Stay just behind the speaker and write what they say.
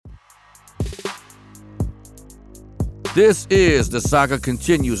This is The Saga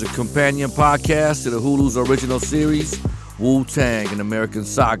Continues, a companion podcast to the Hulu's original series, Wu-Tang, an American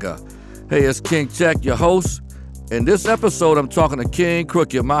Saga. Hey, it's King Tech, your host. In this episode, I'm talking to King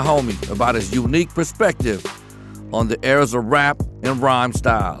Crooked, my homie, about his unique perspective on the eras of rap and rhyme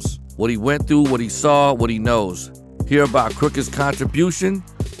styles, what he went through, what he saw, what he knows. Hear about Crooked's contribution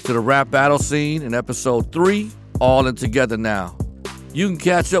to the rap battle scene in episode 3, all in together now. You can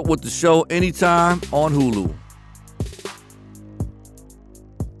catch up with the show anytime on Hulu.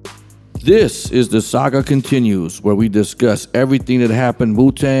 This is The Saga Continues, where we discuss everything that happened.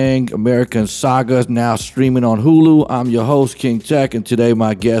 Wu-Tang, American Saga, now streaming on Hulu. I'm your host, King Tech, and today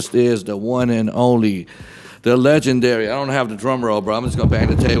my guest is the one and only, the legendary. I don't have the drum roll, bro. I'm just going to bang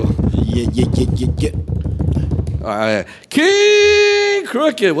the table. Yeah. All right. King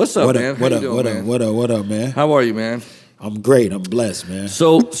Crooked, what's up, man? What up, man? How are you, man? I'm great. I'm blessed, man.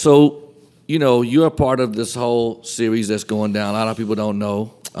 So you know, you're a part of this whole series that's going down. A lot of people don't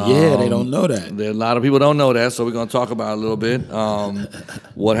know. They don't know that. A lot of people don't know that, so we're going to talk about it a little bit.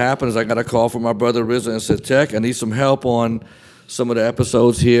 What happened is I got a call from my brother RZA and said, Tech, I need some help on some of the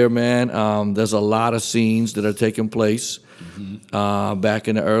episodes here, man. There's a lot of scenes that are taking place back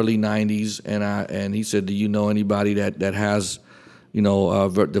in the early 90s, and he said, do you know anybody that has, you know,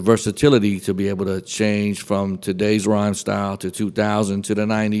 the versatility to be able to change from today's rhyme style to 2000 to the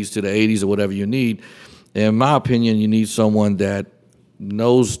 90s to the 80s or whatever you need? In my opinion, you need someone that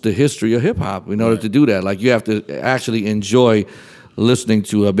knows the history of hip-hop in order to do that. Like, you have to actually enjoy listening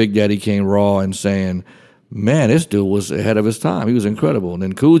to a Big Daddy Kane Raw and saying, man, this dude was ahead of his time. He was incredible. And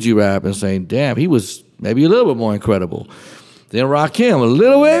then Coogee rap and saying, damn, he was maybe a little bit more incredible. Then Rakim, a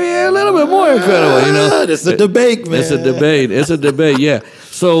little bit more incredible, you know. It's a debate, man. It's a debate, yeah.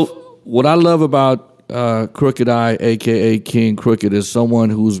 So what I love about Crooked I, a.k.a. King Crooked, is someone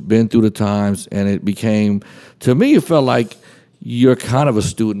who's been through the times, and it became, to me, it felt like you're kind of a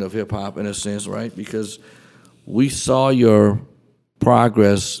student of hip-hop in a sense, right? Because we saw your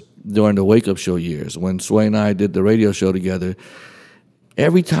progress during the Wake Up Show years. When Sway and I did the radio show together,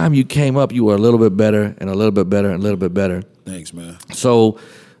 every time you came up, you were a little bit better and a little bit better and a little bit better. Thanks, man. So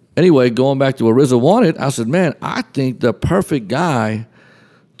anyway, going back to what RZA wanted, I said, man, I think the perfect guy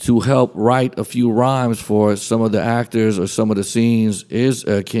to help write a few rhymes for some of the actors or some of the scenes is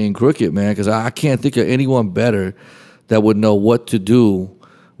King Crooked, man, because I can't think of anyone better that would know what to do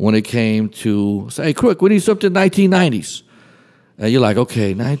when it came to, say, hey, Crook, we need something 1990s. And you're like,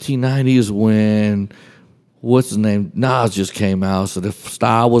 okay, 1990s when, what's his name, Nas just came out, so the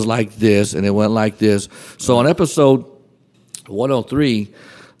style was like this, and it went like this. So on episode 103,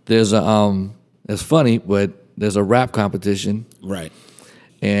 there's a, it's funny, but there's a rap competition. Right.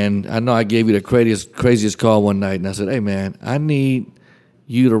 And I know I gave you the craziest call one night, and I said, hey, man, I need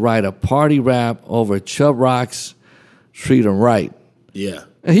you to write a party rap over Chubb Rock's Treat 'Em Right. Yeah.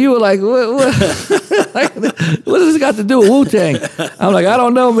 And he was like, what like, what does this got to do with Wu-Tang? I'm like, I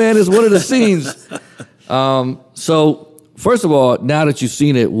don't know, man. It's one of the scenes. So, first of all, now that you've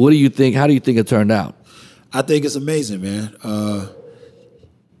seen it, what do you think? How do you think it turned out? I think it's amazing, man.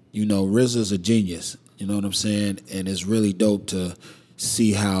 You know, RZA's a genius. You know what I'm saying? And it's really dope to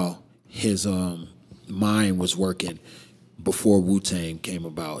see how his mind was working before Wu-Tang came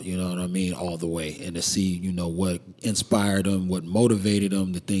about, you know what I mean, all the way. And to see, you know, what inspired him, what motivated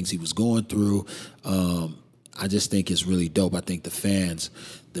him, the things he was going through. I just think it's really dope. I think the fans,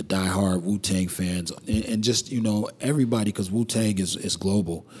 the diehard Wu-Tang fans, and just, you know, everybody, because Wu-Tang is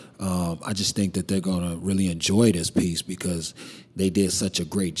global. I just think that they're going to really enjoy this piece because they did such a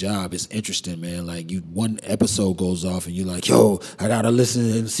great job. It's interesting, man. Like, one episode goes off and you're like, yo, I got to listen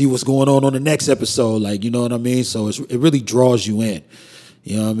and see what's going on the next episode. Like, you know what I mean? So it really draws you in.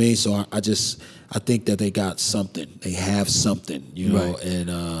 You know what I mean? So I think that they got something. They have something, you know, right.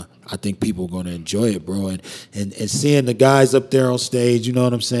 And I think people are going to enjoy it, bro. And seeing the guys up there on stage, you know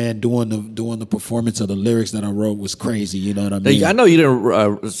what I'm saying, doing the performance of the lyrics that I wrote was crazy, you know what I mean? I know you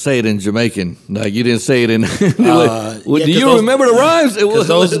didn't say it in Jamaican. Like, you didn't say it in... do you remember the rhymes? Because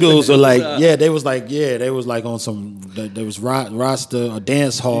those schools are like, they was like on some, there was Rasta, a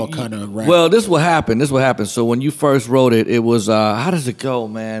dance hall kind of rap. Well, this what happened. So when you first wrote it, it was, how does it go,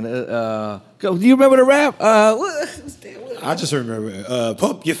 man? Do you remember the rap? I just remember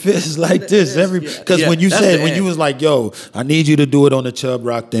pump your fists like this because when you was like, yo, I need you to do it on the Chubb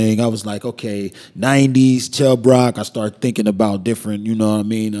Rock thing, I was like, okay, 90s Chubb Rock. I started thinking about different, you know what I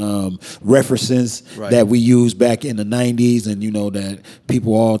mean, references that we used back in the 90s, and you know that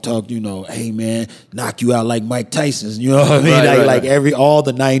people all talk, you know, hey man, knock you out like Mike Tyson's, you know what I mean, all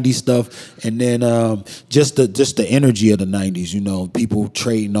the 90s stuff, and then just the energy of the 90s, you know, people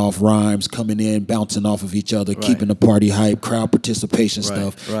trading off rhymes, coming in, bouncing off of each other, keeping the party hype, crowd participation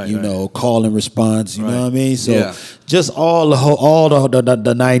stuff, you know, call and response, you know what I mean? So just all the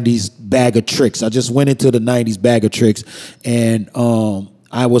 90s bag of tricks. I just went into the 90s bag of tricks, and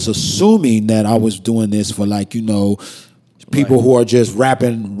I was assuming that I was doing this for, like, you know, people who are just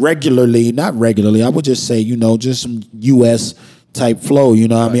rapping regularly, not regularly, I would just say, you know, just some U.S. type flow, you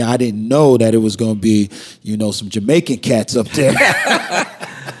know what I mean? I didn't know that it was going to be, you know, some Jamaican cats up there.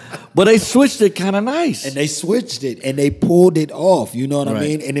 But they switched it kind of nice. And they switched it, and they pulled it off, you know what I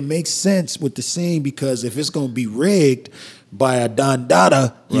mean? And it makes sense with the scene, because if it's going to be rigged by a Don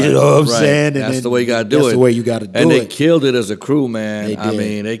Dada, you know what I'm saying? And that's the way you got to do it. That's the way you got to do it. And they killed it as a crew, man. They did. I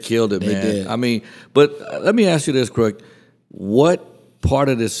mean, they killed it, man. Did. I mean, but let me ask you this, Crook. What part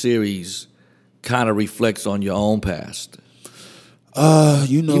of this series kind of reflects on your own past?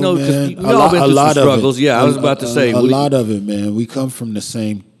 You know, man, a lot of struggles. It. Yeah, I was about to say a lot of it, man. We come from the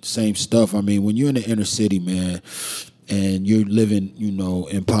same stuff. I mean, when you're in the inner city, man, and you're living, you know,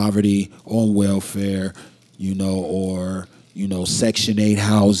 in poverty, on welfare, you know, or, you know, Section 8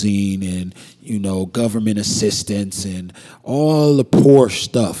 housing, and, you know, government assistance and all the poor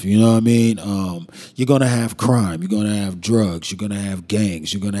stuff, you know what I mean? You're going to have crime. You're going to have drugs. You're going to have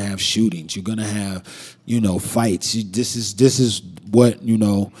gangs. You're going to have shootings. You're going to have, you know, fights. This is what, you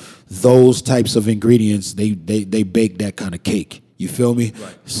know, those types of ingredients, they bake that kind of cake. You feel me?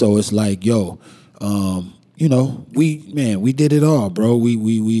 Right. So it's like, yo, you know, we did it all, bro.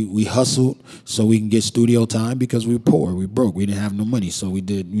 We hustled so we can get studio time, because we were poor, we broke, we didn't have no money. So we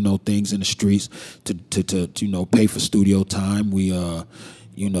did, you know, things in the streets to you know, pay for studio time. We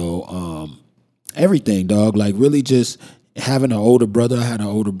you know, everything, dog. Like, really just having an older brother. I had an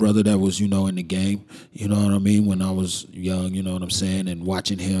older brother that was, you know, in the game, you know what I mean, when I was young, you know what I'm saying, and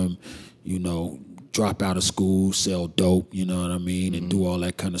watching him, you know, drop out of school, sell dope, you know what I mean, and do all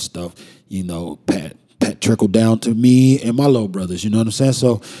that kind of stuff, you know, Pat trickled down to me and my little brothers, you know what I'm saying?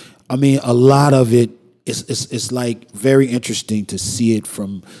 So, I mean, a lot of it is like very interesting to see it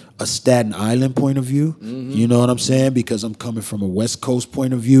from a Staten Island point of view, you know what I'm saying? Because I'm coming from a West Coast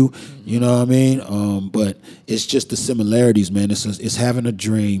point of view, you know what I mean? But it's just the similarities, man. It's having a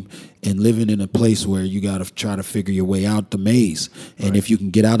dream and living in a place where you got to try to figure your way out the maze. And if you can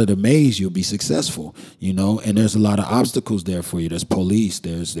get out of the maze, you'll be successful, you know? And there's a lot of obstacles there for you. There's police,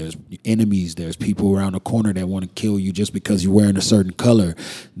 there's enemies, there's people around the corner that want to kill you just because you're wearing a certain color.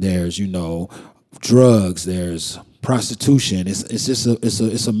 There's, you know, drugs, there's prostitution. It's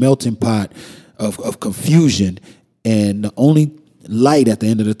just a melting pot of confusion, and the only light at the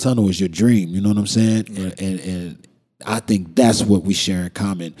end of the tunnel is your dream. You know what I'm saying? And I think that's what we share in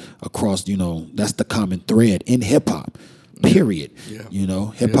common across. You know, that's the common thread in hip hop. Period. Yeah. You know,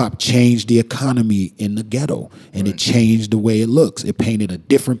 hip hop changed the economy in the ghetto, and it changed the way it looks. It painted a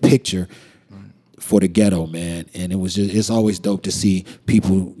different picture for the ghetto, man. And it's always dope to see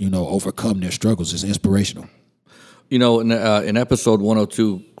people, you know, overcome their struggles. It's inspirational. You know, in episode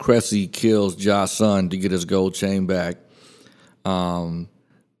 102, Cressy kills Ja's son to get his gold chain back. Let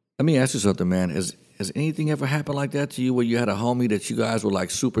me ask you something, man. Has anything ever happened like that to you, where you had a homie that you guys were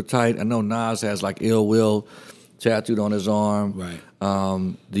like super tight? I know Nas has like Ill Will tattooed on his arm. Right.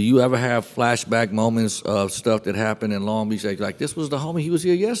 Do you ever have flashback moments of stuff that happened in Long Beach? Like this was the homie, he was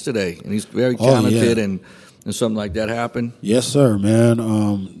here yesterday, and he's very talented, and something like that happened? Yes, sir,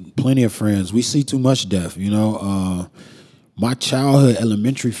 man. Plenty of friends. We see too much death, you know. My childhood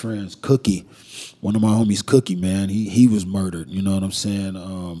elementary friends, Cookie, one of my homies, Cookie, man, he was murdered, you know what I'm saying?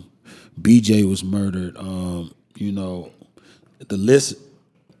 BJ was murdered. You know, the list,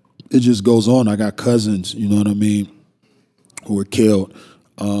 it just goes on. I got cousins, you know what I mean, who were killed.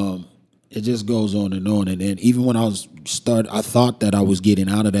 It just goes on. And then even when I thought that I was getting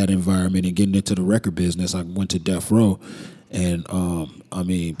out of that environment and getting into the record business. I went to Death Row, and I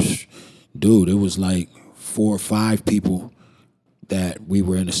mean, dude, it was like 4 or 5 people that we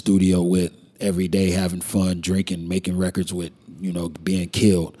were in the studio with every day, having fun, drinking, making records with, you know, being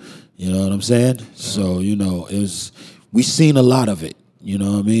killed. You know what I'm saying? Yeah. So, you know, we seen a lot of it. You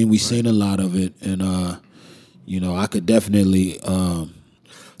know what I mean? We seen a lot of it, and you know, I could definitely.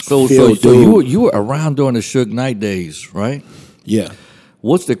 So you were around during the Suge Knight days, right? Yeah.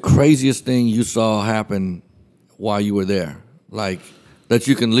 What's the craziest thing you saw happen while you were there? Like, that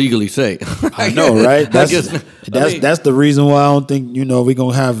you can legally say. I know, right? That's the reason why I don't think we're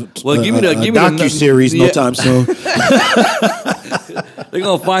gonna have a docu-series no time soon. They're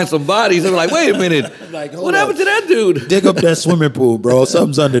gonna find some bodies. They're like, wait a minute, like, what happened to that dude? Dig up that swimming pool, bro.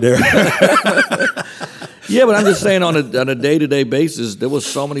 Something's under there. Yeah, but I'm just saying on a day-to-day basis, there was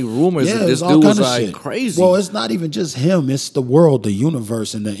so many rumors that this dude was like crazy. Well, it's not even just him; it's the world, the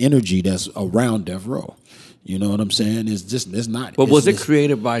universe, and the energy that's around Death Row. You know what I'm saying? It's not. But was it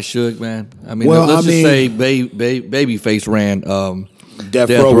created by Suge, man? I mean, let's just say Babyface ran Death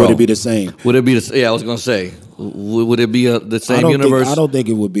Row. Would it be the same? Would it be the? Yeah, I was gonna say. Would it be the same universe? I don't think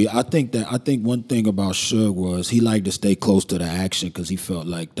it would be. I think one thing about Suge was he liked to stay close to the action because he felt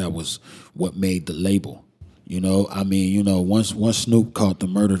like that was what made the label. Once Snoop caught the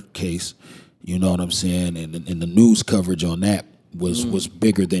murder case, you know what I'm saying, and the news coverage on that was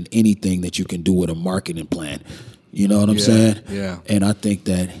bigger than anything that you can do with a marketing plan. You know what I'm saying? Yeah. And I think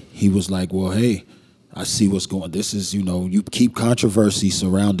that he was like, well, hey, I see what's going. This is, you keep controversy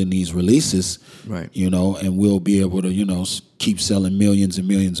surrounding these releases, right? And we'll be able to, keep selling millions and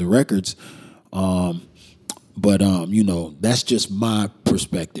millions of records. But that's just my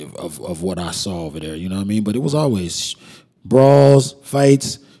perspective of what I saw over there. You know what I mean? But it was always brawls,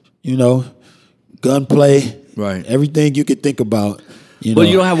 fights, gunplay, right? Everything you could think about. But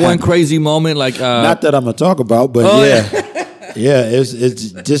you don't have one crazy moment like not that I'm gonna talk about, but yeah, it's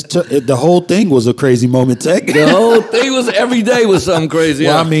just the whole thing was a crazy moment, Tech. The whole thing was every day was something crazy.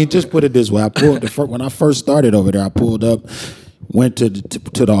 Well, I mean, just put it this way: when I first started over there, I pulled up, went to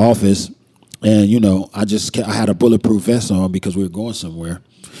the office. And, I had a bulletproof vest on because we were going somewhere.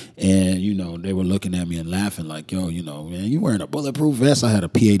 And, they were looking at me and laughing like, yo, man, you wearing a bulletproof vest? I had a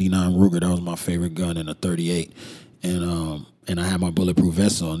P-89 Ruger. That was my favorite gun, and a 38. And I had my bulletproof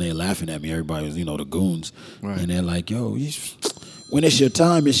vest on. They were laughing at me. Everybody was, the goons. Right. And they're like, yo, when it's your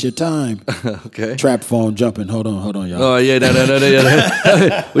time, it's your time. Okay. Trap phone jumping. Hold on, y'all. Oh, yeah. No.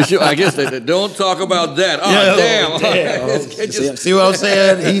 I guess they don't talk about that. Oh, damn. See what I'm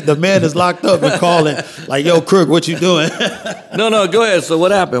saying? The man is locked up and calling like, yo, Crook, what you doing? No, go ahead. So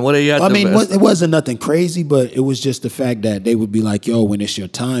what happened? What do you have it wasn't nothing crazy, but it was just the fact that they would be like, yo, when it's your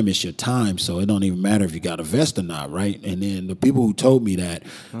time, it's your time. So it don't even matter if you got a vest or not, right? And then the people who told me that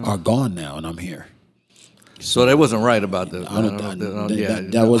are gone now, and I'm here. So they wasn't right about that.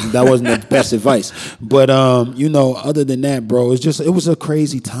 That wasn't the best advice. But other than that, bro, it was a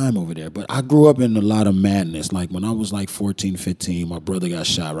crazy time over there. But I grew up in a lot of madness. Like when I was like 14, 15, my brother got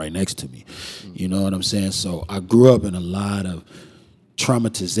shot right next to me. You know what I'm saying? So I grew up in a lot of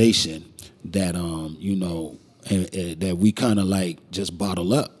traumatization that that we kind of like just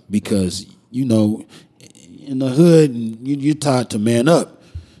bottle up because in the hood you're taught to man up.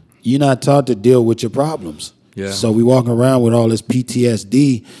 You're not taught to deal with your problems. Yeah. So we walking around with all this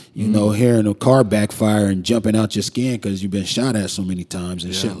PTSD, hearing a car backfire and jumping out your skin because you've been shot at so many times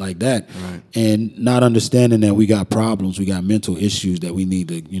and shit like that. Right. And not understanding that we got problems, we got mental issues that we need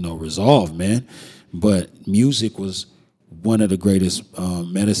to, resolve, man. But music was one of the greatest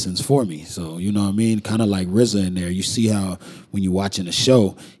medicines for me. So, you know what I mean? Kind of like RZA in there. You see how when you're watching a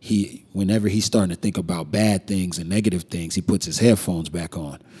show, whenever he's starting to think about bad things and negative things, he puts his headphones back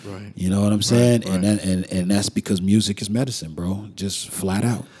on. Right. You know what I'm saying? Right. And that's because music is medicine, bro. Just flat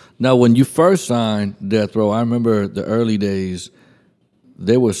out. Now, when you first signed Death Row, I remember the early days,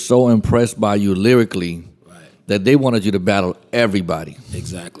 they were so impressed by you lyrically that they wanted you to battle everybody.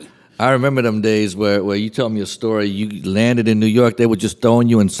 Exactly. I remember them days where you told me a story. You landed in New York. They were just throwing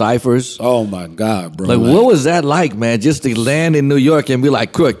you in ciphers. Oh, my God, bro. Like, what was that like, man? Just to land in New York and be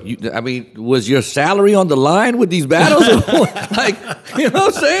like, Crook, was your salary on the line with these battles? Like, you know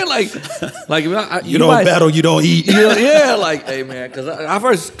what I'm saying? Like you don't battle, you don't eat. Like, hey, man, because I've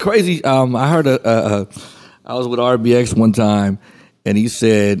heard crazy. I heard I was with RBX one time, and he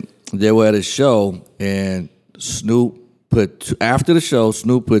said they were at a show, and Snoop after the show,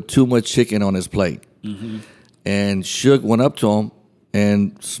 Snoop put too much chicken on his plate. Mm-hmm. And Suge went up to him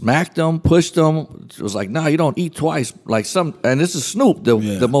and smacked him, pushed him. It was like, nah, you don't eat twice. And this is Snoop,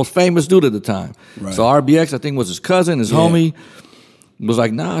 the most famous dude at the time. Right. So RBX, I think, was his cousin, his homie. Was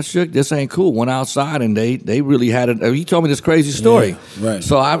like, nah, Suge, this ain't cool. Went outside and they really had it. He told me this crazy story. Yeah, right.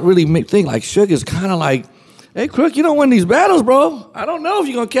 So I really think like Suge is kind of like, hey, Crook, you don't win these battles, bro. I don't know if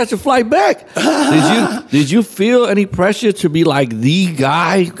you're going to catch a flight back. Did you feel any pressure to be like the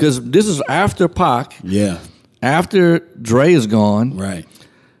guy? Because this is after Pac. Yeah. After Dre is gone. Right.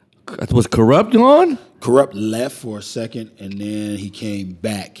 Was Corrupt gone? Corrupt left for a second, and then he came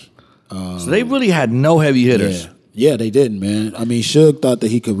back. So they really had no heavy hitters. Yeah, they didn't, man. I mean, Suge thought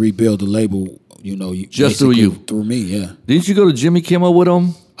that he could rebuild the label, just through you, through me. Yeah. Didn't you go to Jimmy Kimmel with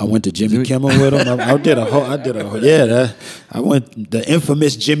him? I went to Jimmy Kimmel with him. I went the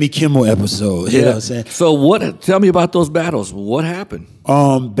infamous Jimmy Kimmel episode. You know what I'm saying? So tell me about those battles. What happened?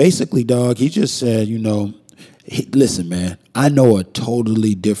 Basically, dog, he just said, listen, man, I know a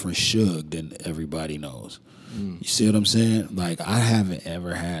totally different Suge than everybody knows. You see what I'm saying? Like, I haven't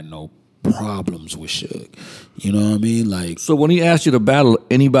ever had no problems with Suge. You know what I mean? Like, so when he asked you to battle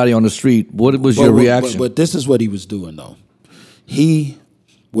anybody on the street, what was your reaction? But this is what he was doing, though. He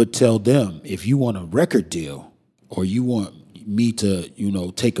would tell them, if you want a record deal or you want me to,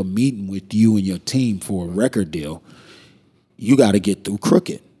 take a meeting with you and your team for a record deal, you got to get through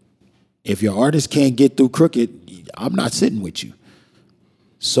Crooked. If your artist can't get through Crooked, I'm not sitting with you.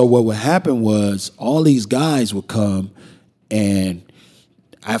 So what would happen was all these guys would come, and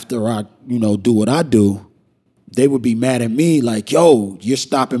after I, do what I do, they would be mad at me like, yo, you're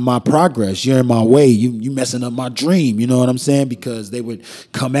stopping my progress. You're in my way. You messing up my dream. You know what I'm saying? Because they would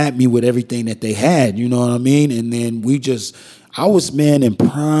come at me with everything that they had. You know what I mean? And then I was, man, in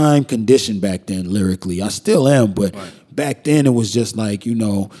prime condition back then lyrically. I still am, but back then it was just like,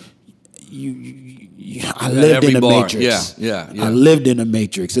 I lived in the matrix. Yeah. I lived in the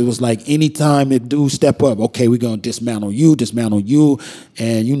matrix. It was like anytime a dude step up, okay, we're going to dismantle you.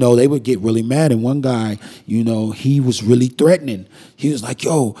 And, they would get really mad. And one guy, he was really threatening. He was like,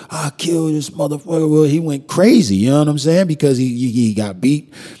 yo, I'll kill this motherfucker. Well, he went crazy, you know what I'm saying? Because he got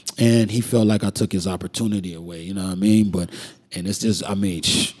beat and he felt like I took his opportunity away, you know what I mean? And it's just,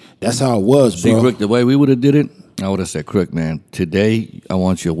 that's how it was, bro. See, Crook, the way we would have did it, I would have said, Crook, man, today I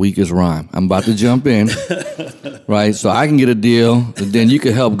want your weakest rhyme. I'm about to jump in, right? So I can get a deal, and then you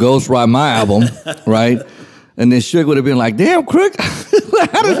can help ghostwrite my album, right? And then Suge would have been like, damn, Crook,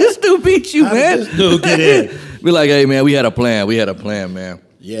 how did this dude beat you, man? How did this dude get in? Be like, hey, man, we had a plan, man.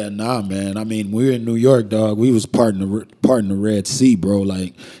 Yeah, nah, man. We were in New York, dog. We was parting the Red Sea, bro.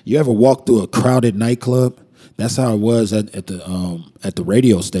 Like, you ever walk through a crowded nightclub? That's how it was at the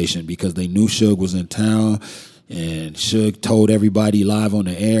radio station, because they knew Suge was in town. And Suge told everybody live on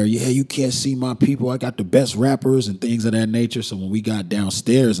the air, yeah, you can't see my people. I got the best rappers and things of that nature. So when we got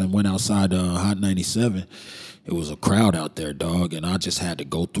downstairs and went outside Hot 97, it was a crowd out there, dog. And I just had to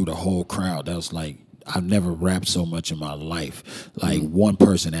go through the whole crowd. That was like, I've never rapped so much in my life. Like one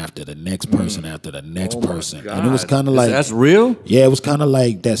person after the next person after the next person. And it was kind of like... That's real? Yeah, it was kind of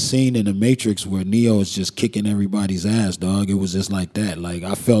like that scene in The Matrix where Neo is just kicking everybody's ass, dog. It was just like that. Like,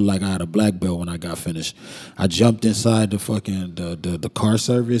 I felt like I had a black belt when I got finished. I jumped inside the fucking the car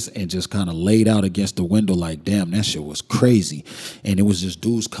service and just kind of laid out against the window like, damn, that shit was crazy. And it was just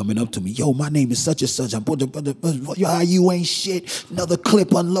dudes coming up to me, yo, my name is such and such. You ain't shit. Another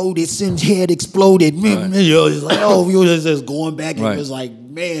clip unloaded, Sim's head exploded. Right. It's like, oh, we was just going back, and it was like,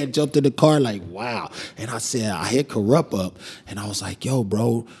 man, jumped in the car like, wow. And I hit Corrupt up, and I was like, yo,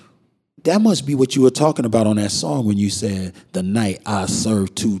 bro, that must be what you were talking about on that song when you said, the night I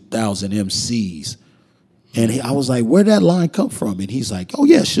served 2,000 MCs. And I was like, where'd that line come from? And he's like, oh,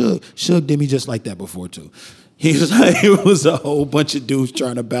 yeah, Suge did me just like that before, too. He was like, it was a whole bunch of dudes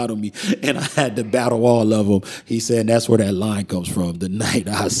trying to battle me, and I had to battle all of them. He said, that's where that line comes from, the night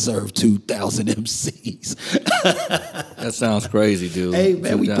I served 2,000 MCs. That sounds crazy, dude. Hey,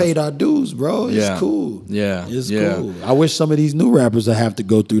 man, we paid our dues, bro. It's cool. Yeah. It's cool. I wish some of these new rappers would have to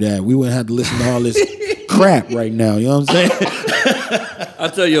go through that. We wouldn't have to listen to all this crap right now, you know what I'm saying?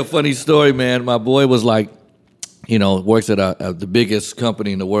 I'll tell you a funny story, man. My boy was like, works at the biggest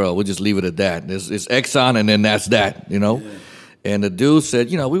company in the world. We'll just leave it at that. It's Exxon, and then that's that, Yeah. And the dude said,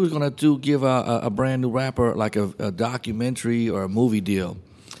 we were going to give a brand new rapper like a documentary or a movie deal.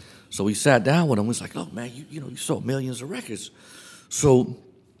 So we sat down with him. We was like, oh, man, you sold millions of records. So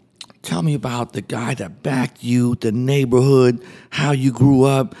tell me about the guy that backed you, the neighborhood, how you grew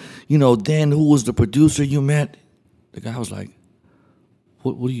up. Then who was the producer you met? The guy was like,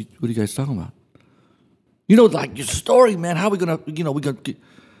 what are you guys talking about? Like your story, man. How we gonna,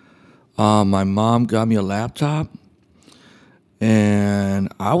 my mom got me a laptop,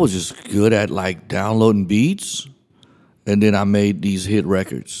 and I was just good at like downloading beats, and then I made these hit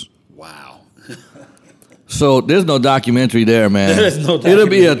records. Wow. So there's no documentary there, man. There's no documentary. It'll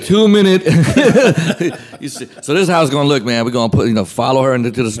be a 2-minute. You see, so this is how it's gonna look, man. We're gonna put, follow her into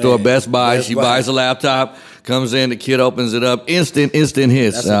the store, Best Buy. She buys a laptop. Comes in, the kid opens it up, instant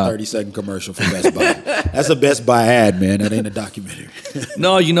hits. That's a 30-second commercial for Best Buy. That's a Best Buy ad, man. That ain't a documentary.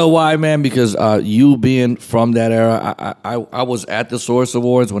 No, you know why, man? Because you being from that era, I was at the Source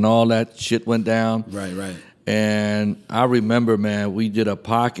Awards when all that shit went down. Right. And I remember, man, we did a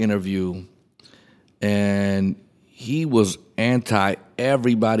Pac interview, and he was anti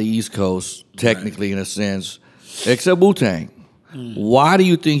everybody East Coast, technically in a sense, except Wu-Tang. Why do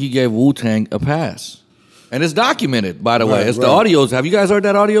you think he gave Wu-Tang a pass? And it's documented, by the way. It's the audios. Have you guys heard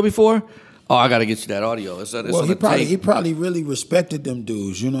that audio before? Oh, I got to get you that audio. It's he probably really respected them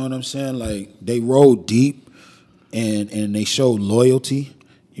dudes. You know what I'm saying? Like, they rode deep and they showed loyalty.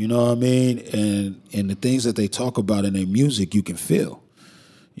 You know what I mean? And the things that they talk about in their music, you can feel.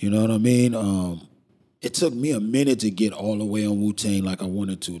 You know what I mean? It took me a minute to get all the way on Wu-Tang like I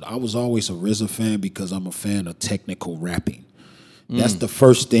wanted to. I was always a RZA fan because I'm a fan of technical rapping. That's the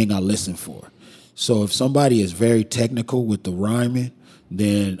first thing I listen for. So if somebody is very technical with the rhyming,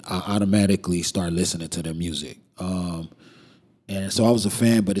 then I automatically start listening to their music. And so I was a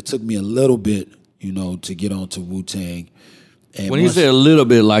fan, but it took me a little bit, you know, to get onto Wu-Tang. And when you say a little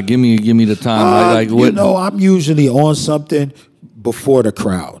bit, like give me the time. Like what? You know, I'm usually on something before the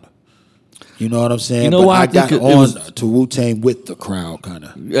crowd. You know what I'm saying? You know but why I got on to Wu-Tang with the crowd, kind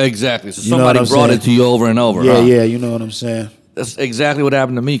of. Exactly. So somebody brought it to you over and over. Yeah, yeah. You know what I'm saying? That's exactly what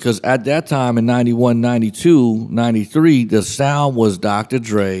happened to me, because at that time in 91, 92, 93, the sound was Dr.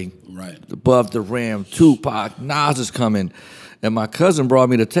 Dre, right, Above the Rim, Tupac, Nas is coming. And my cousin brought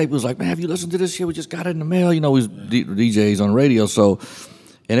me the tape. He was like, man, have you listened to this shit? We just got it in the mail. You know, we was DJs on the radio. So,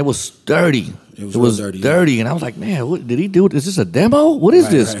 and it was dirty. It was dirty. And I was like, man, what did he do? Is this a demo? What is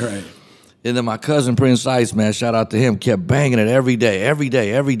this? Right. And then my cousin, Prince Ice, man, shout out to him, kept banging it every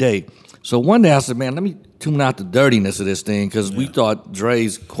day. So one day I said, man, let me tune out the dirtiness of this thing, because we thought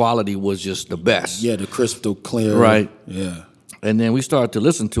Dre's quality was just the best. Yeah, the crystal clear. Right. Yeah. And then we started to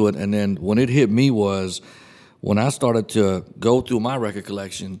listen to it, and then when it hit me was when I started to go through my record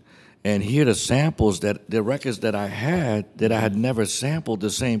collection and hear the samples, that the records that I had never sampled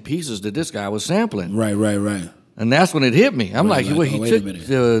the same pieces that this guy was sampling. Right. And that's when it hit me. I'm like, well, he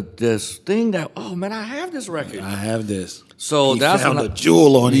took this thing that, oh man, I have this record. I have this. So that's found a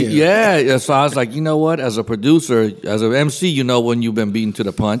jewel on here. Yeah. So I was like, you know what? As a producer, as an MC, you know when you've been beaten to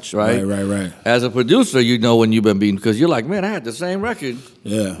the punch, right? Right. As a producer, you know when you've been beaten, because you're like, man, I had the same record.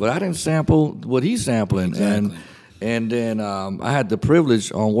 Yeah. But I didn't sample what he's sampling. Exactly. And then I had the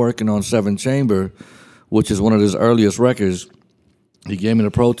privilege on working on Seven Chamber, which is one of his earliest records. He gave me the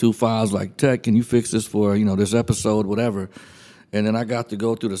Pro 2 files, like, Tech, can you fix this for, you know, this episode, whatever. And then I got to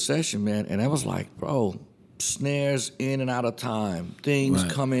go through the session, man, and I was like, bro, snares in and out of time, things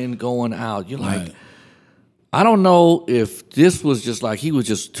coming, going out. You're like, I don't know if this was just like he was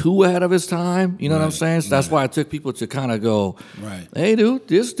just too ahead of his time. You know what I'm saying? So that's why I took people to kind of go, hey, dude,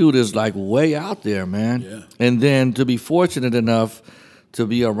 this dude is like way out there, man. Yeah. And then to be fortunate enough to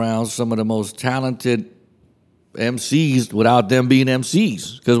be around some of the most talented MCs without them being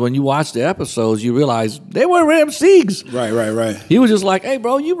MCs. Because when you watch the episodes, you realize they were MCs. Right. He was just like, hey,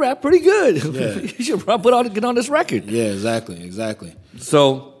 bro, you rap pretty good. Yeah. You should get on this record. Yeah, exactly.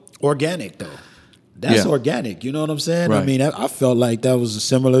 So organic, though. That's organic. You know what I'm saying? Right. I mean, I felt like that was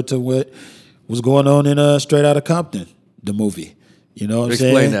similar to what was going on in Straight Outta Compton, the movie. You know what I'm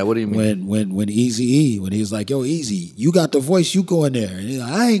saying? Explain that. What do you mean? When Eazy-E, when he was like, yo, Easy, you got the voice, you go in there. And he's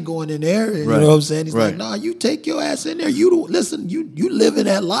like, I ain't going in there. And you know what I'm saying? He's like, nah, you take your ass in there. You don't listen, you live in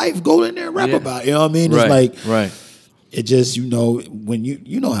that life, go in there and rap about it. You know what I mean? It's like it just, you know, when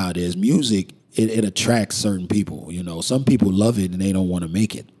you know how it is, music, it attracts certain people. You know, some people love it and they don't want to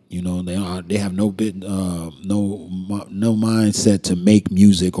make it. You know, they have no mindset to make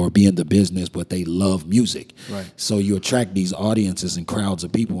music or be in the business, but they love music. Right. So you attract these audiences and crowds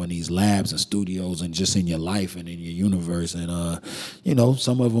of people in these labs and studios and just in your life and in your universe. And you know,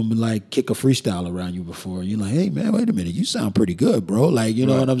 some of them like kick a freestyle around you before. You're like, hey man, wait a minute, you sound pretty good, bro. Like, you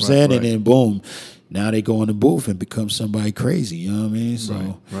know what I'm saying? And then boom. Now they go in the booth and become somebody crazy, you know what I mean?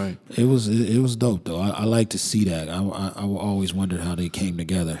 So it was dope though. I like to see that. I always wondered how they came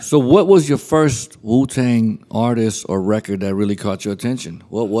together. So what was your first Wu-Tang artist or record that really caught your attention?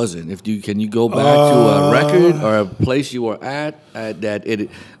 What was it? Can you go back to a record or a place you were at that it?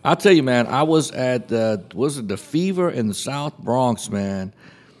 I'll tell you, man. I was at the Fever in the South Bronx, man.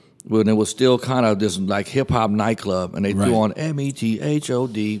 When it was still kind of this like hip hop nightclub, and they threw on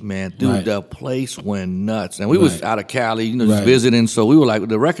METHOD, man, dude, the place went nuts. And we was out of Cali, you know, just visiting, so we were like,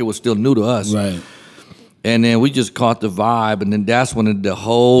 the record was still new to us. Right. And then we just caught the vibe, and then that's when the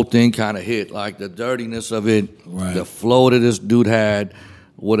whole thing kind of hit, like the dirtiness of it, the flow that this dude had.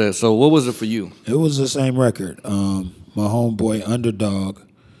 So what was it for you? It was the same record. My homeboy Underdog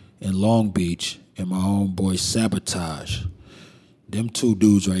in Long Beach and my homeboy Sabotage. Them two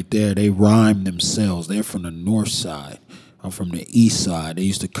dudes right there, they rhyme themselves. They're from the north side. I'm from the east side. They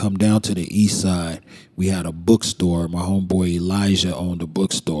used to come down to the east side. We had a bookstore. My homeboy Elijah owned a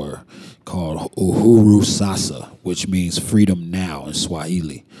bookstore called Uhuru Sasa, which means freedom now in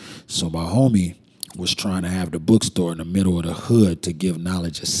Swahili. So my homie was trying to have the bookstore in the middle of the hood to give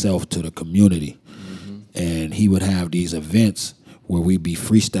knowledge of self to the community. And he would have these events where we'd be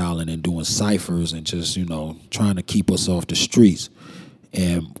freestyling and doing ciphers and just, trying to keep us off the streets.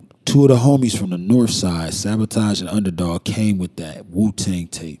 And two of the homies from the north side, Sabotage and Underdog, came with that Wu-Tang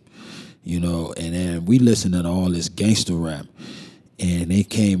tape, and then we listened to all this gangster rap. And they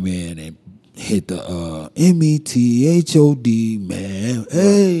came in and hit the METHOD, man.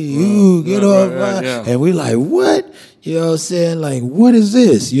 Hey, you get off my... Yeah. And we like, what? You know what I'm saying? Like, what is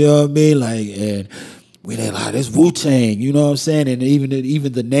this? You know what I mean? Like, and we like, this Wu-Tang, you know what I'm saying? And even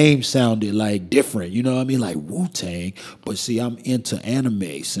the name sounded like different, you know what I mean? Like Wu-Tang. But see, I'm into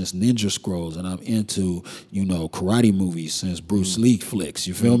anime since Ninja Scrolls, and I'm into, karate movies since Bruce Lee flicks,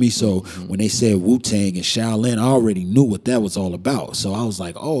 you feel me? So when they said Wu-Tang and Shaolin, I already knew what that was all about. So I was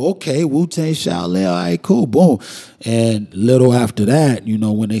like, oh, okay, Wu-Tang, Shaolin, all right, cool, boom. And little after that,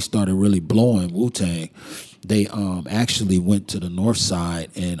 when they started really blowing Wu-Tang, they actually went to the north side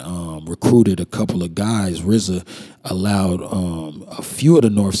and recruited a couple of guys. RZA allowed a few of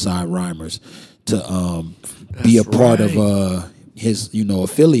the north side rhymers to be a part of his,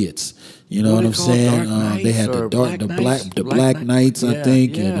 affiliates. You know what I'm saying? They had the Black Knights, I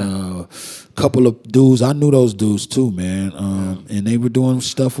think, and a couple of dudes. I knew those dudes too, man. And they were doing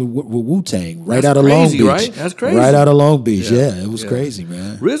stuff with Wu-Tang right out of Long Beach. Right? That's crazy. Right out of Long Beach. Yeah, it was crazy,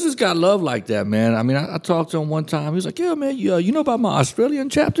 man. RZA's got love like that, man. I mean, I talked to him one time. He was like, yeah, man, you know about my Australian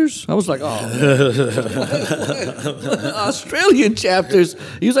chapters? I was like, oh, Australian chapters?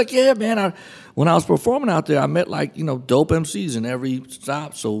 He was like, yeah, man, when I was performing out there, I met dope MCs in every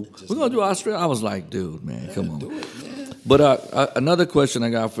stop. So we're gonna do Australia. I was like, dude, man, come on. Do it, man. But another question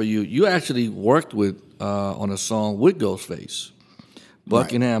I got for you: you actually worked with on a song with Ghostface,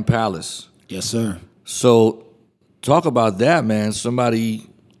 Buckingham Palace. Yes, sir. So talk about that, man. Somebody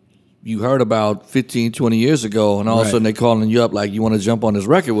you heard about 15, 20 years ago, and all of a sudden they calling you up like, you want to jump on this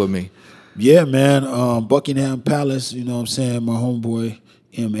record with me? Yeah, man. Buckingham Palace. You know what I'm saying? My homeboy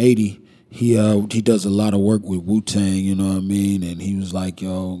M80. He does a lot of work with Wu-Tang, you know what I mean? And he was like,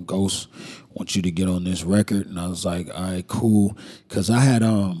 yo, Ghost, want you to get on this record. And I was like, all right, cool. Because I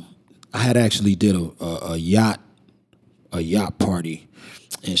had actually did a yacht party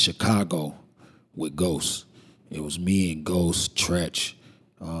in Chicago with Ghost. It was me and Ghost, Tretch,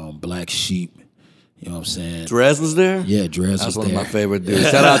 Black Sheep. You know what I'm saying? Drez was there? Yeah, Drez was there. That's one of my favorite dudes.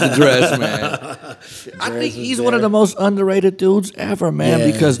 Shout out to Drez, man. I think he's one of the most underrated dudes ever,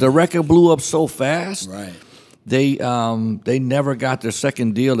 man, because the record blew up so fast. Right. They never got their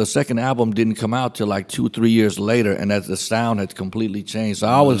second deal. The second album didn't come out till like 2-3 years later, and the sound had completely changed. So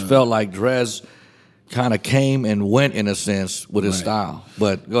I always felt like Drez kind of came and went in a sense with his style.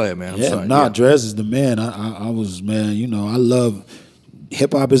 But go ahead, man. I'm sorry. Drez is the man. I was, man, I love...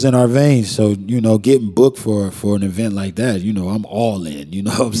 Hip-hop is in our veins, so, getting booked for an event like that, I'm all in, you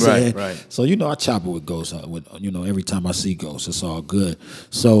know what I'm saying? Right. So, I chop it with Ghost, every time I see Ghost, it's all good.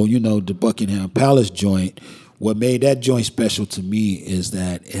 So, the Buckingham Palace joint, what made that joint special to me is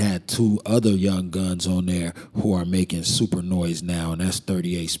that it had two other young guns on there who are making super noise now, and that's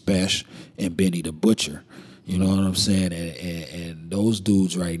 38 Special and Benny the Butcher. You know what I'm saying? And those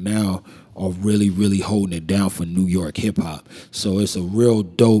dudes right now are really, really holding it down for New York hip-hop. So it's a real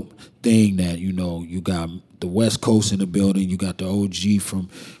dope thing that, you got the West Coast in the building, you got the OG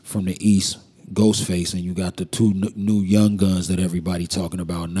from the East, Ghostface, and you got the two new young guns that everybody talking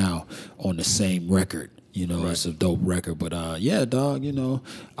about now on the same record. It's a dope record. But yeah, dog,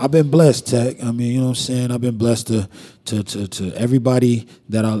 I've been blessed, Tech. I mean, you know what I'm saying? I've been blessed to everybody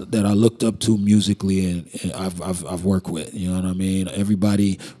that I looked up to musically and I've worked with. You know what I mean?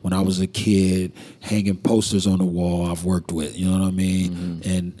 Everybody when I was a kid hanging posters on the wall, I've worked with. You know what I mean?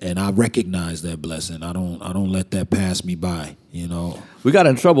 Mm-hmm. And I recognize that blessing. I don't let that pass me by. We got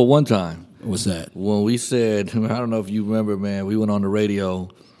in trouble one time. What's that? When we said, I don't know if you remember, man, we went on the radio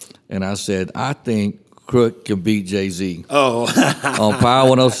and I said, I think Crook can beat Jay-Z. Oh. On Power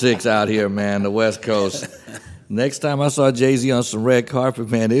 106 out here, man, the West Coast. Next time I saw Jay-Z on some red carpet,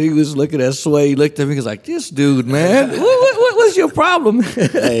 man, he was looking at Sway. He looked at me, he was like, this dude, man, what's your problem?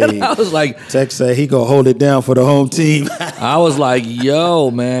 Hey, I was like... Tech said he gonna hold it down for the home team. I was like, yo,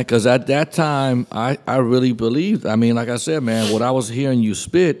 man, because at that time, I really believed. I mean, like I said, man, what I was hearing you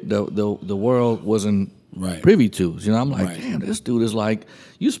spit, the world wasn't privy to. I'm like, damn, this dude is like,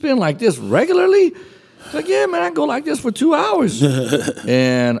 you spin like this regularly? It's like, yeah, man, I can go like this for 2 hours.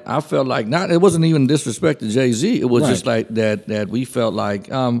 And I felt like it wasn't even disrespect to Jay-Z. It was just like that we felt like,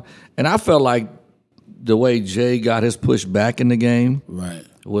 and I felt like the way Jay got his push back in the game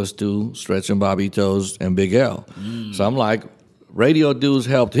was through Stretch and Bobbito's and Big L. So I'm like, radio dudes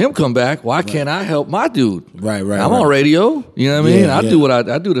helped him come back. Why can't I help my dude? I'm on radio. You know what I mean? I do what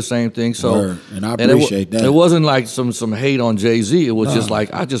I do the same thing. So and I appreciate that. It wasn't like some hate on Jay-Z. It was just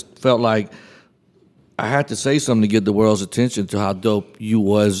like I just felt like I had to say something to get the world's attention to how dope you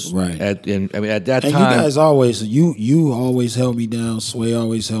was. At that time. You guys always you always held me down. Sway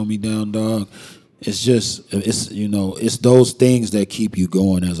always held me down, dog. It's those things that keep you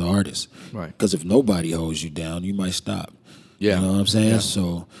going as an artist. Because if nobody holds you down, you might stop. You know what I'm saying?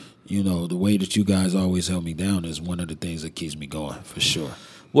 So, the way that you guys always held me down is one of the things that keeps me going, for sure.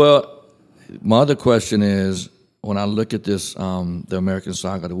 Well, my other question is, when I look at this, the American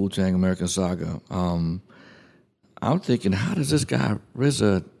Saga, the Wu-Tang American Saga, I'm thinking, how does this guy,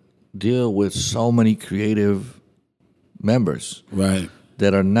 RZA, deal with so many creative members?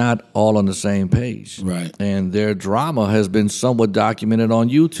 That are not all on the same page. And their drama has been somewhat documented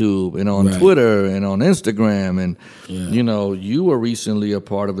on YouTube and on Twitter and on Instagram. And, you were recently a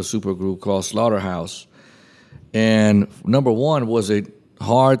part of a supergroup called Slaughterhouse. And number one, was it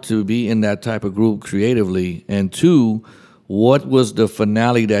hard to be in that type of group creatively? And two, what was the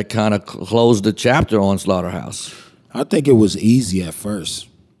finale that kind of closed the chapter on Slaughterhouse? I think it was easy at first.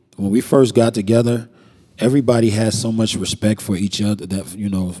 When we first got together, everybody has so much respect for each other that,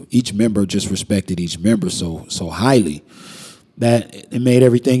 each member just respected each member so highly that it made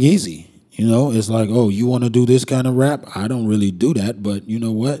everything easy. It's like, oh, you want to do this kind of rap? I don't really do that, but you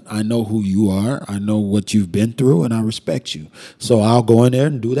know what? I know who you are. I know what you've been through, and I respect you. So I'll go in there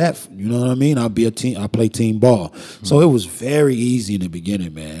and do that. You know what I mean? I'll be a team. I play team ball. Mm-hmm. So it was very easy in the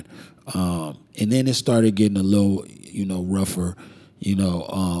beginning, man. And then it started getting a little, rougher,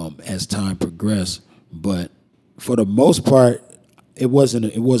 as time progressed. But for the most part, it wasn't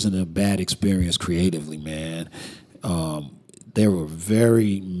a bad experience creatively, man. There were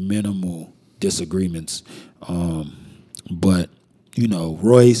very minimal disagreements, but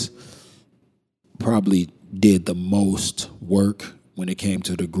Royce probably did the most work when it came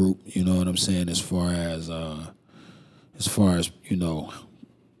to the group. You know what I'm saying? As far as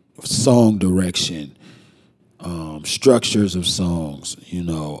song direction, structures of songs,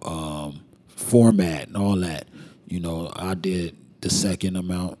 format and all that. I did the second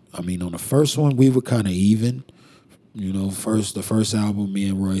amount. I mean, on the first one, we were kind of even. The first album, me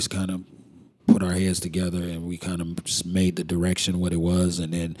and Royce kind of put our heads together and we kind of just made the direction what it was.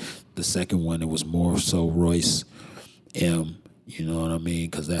 And then the second one, it was more so Royce M. You know what I mean?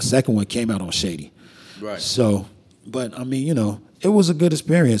 Because that second one came out on Shady. Right. So, but I mean, it was a good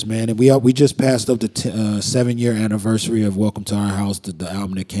experience, man. And we just passed up the 7-year anniversary of Welcome to Our House, the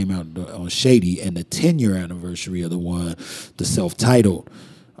album that came out on Shady, and the 10-year anniversary of the self-titled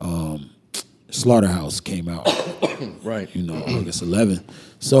Slaughterhouse came out. Right. August 11th.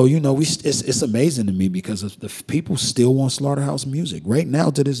 So, it's amazing to me because the people still want Slaughterhouse music. Right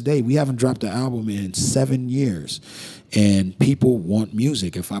now, to this day, we haven't dropped an album in 7 years. And people want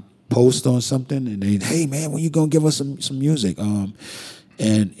music. If I post on something and they, hey, man, when you going to give us some music?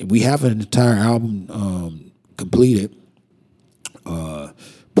 And we have an entire album completed,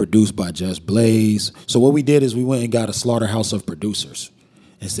 produced by Just Blaze. So what we did is we went and got a slaughterhouse of producers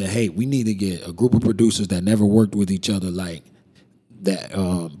and said, hey, we need to get a group of producers that never worked with each other like that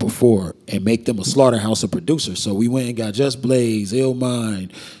before and make them a slaughterhouse of producers. So we went and got Just Blaze, Ill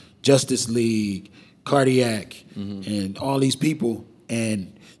Mind, Justice League, Cardiac, and all these people.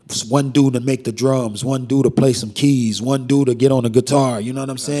 And one dude to make the drums, one dude to play some keys, one dude to get on the guitar, you know what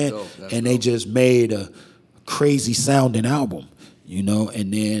I'm saying? And they just made a crazy sounding album,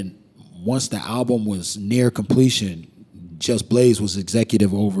 and then once the album was near completion, Just Blaze was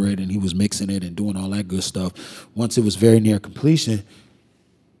executive over it, and he was mixing it and doing all that good stuff. Once it was very near completion,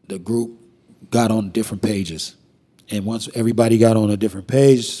 the group got on different pages. And once everybody got on a different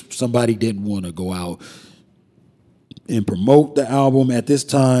page, somebody didn't want to go out and promote the album at this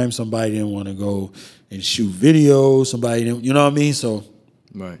time. Somebody didn't want to go and shoot videos. Somebody didn't, you know what I mean? So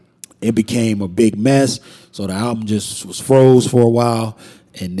it became a big mess. So the album just was froze for a while.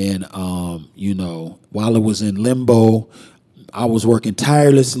 And then, while it was in limbo, I was working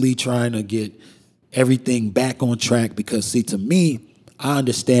tirelessly trying to get everything back on track because, see, to me, I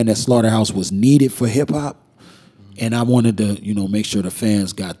understand that Slaughterhouse was needed for hip-hop, And I wanted to, make sure the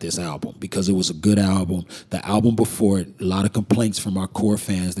fans got this album because it was a good album. The album before it, a lot of complaints from our core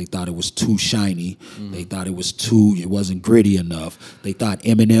fans. They thought it was too shiny. They thought it wasn't gritty enough. They thought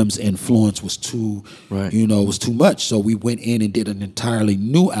Eminem's influence was too, was too much. So we went in and did an entirely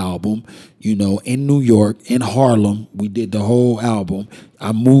new album, in New York, in Harlem. We did the whole album.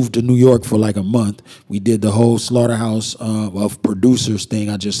 I moved to New York for like a month. We did the whole slaughterhouse of producers thing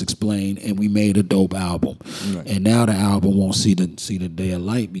I just explained, and we made a dope album. Right. And now the album won't see the day of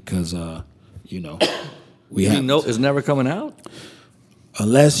light because, we have. It's never coming out?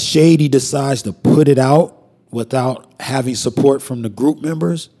 Unless Shady decides to put it out without having support from the group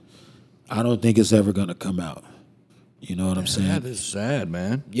members, I don't think it's ever going to come out. You know what I'm saying? That is sad,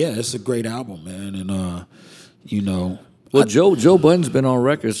 man. Yeah, it's a great album, man. And, Well, Joe Budden's been on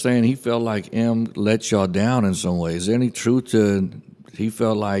record saying he felt like M let y'all down in some ways. Is there any truth to he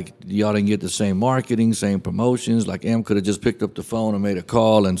felt like y'all didn't get the same marketing, same promotions? Like M could have just picked up the phone and made a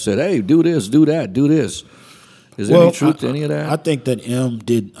call and said, hey, do this, do that, do this. Is there any truth to any of that? I think that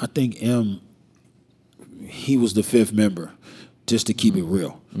M, he was the fifth member, just to keep it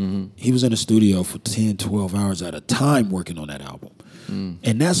real. Mm-hmm. He was in the studio for 10, 12 hours at a time working on that album.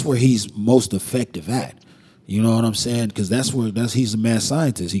 And that's where he's most effective at. You know what I'm saying? Because he's a mad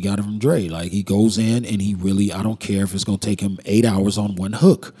scientist. He got it from Dre. Like, he goes in and he really, I don't care if it's going to take him 8 hours on one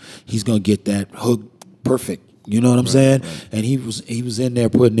hook. He's going to get that hook perfect. You know what I'm saying? Right. And he was in there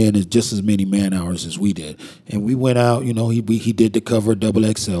putting in just as many man hours as we did. And we went out, he did the cover Double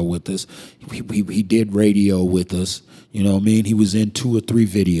XL with us. He did radio with us. You know what I mean? He was in 2 or 3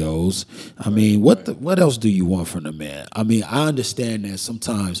 videos. I mean, what else do you want from the man? I mean, I understand that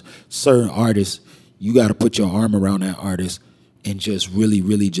sometimes certain artists, you got to put your arm around that artist and just really,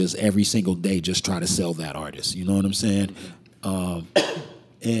 really just every single day just try to sell that artist. You know what I'm saying?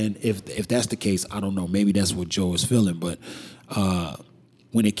 And if that's the case, I don't know. Maybe that's what Joe is feeling. But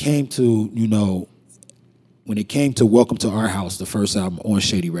when it came to Welcome to Our House, the first album on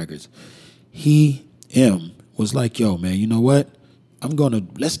Shady Records, M was like, yo, man, you know what?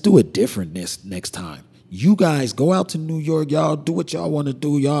 Let's do it different next time. You guys go out to New York, y'all do what y'all want to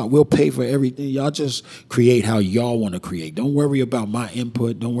do. We'll pay for everything. Y'all just create how y'all want to create. Don't worry about my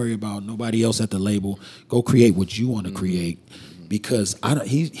input. Don't worry about nobody else at the label. Go create what you want to create. Because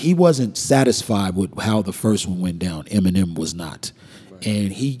he wasn't satisfied with how the first one went down. Eminem was not. Right.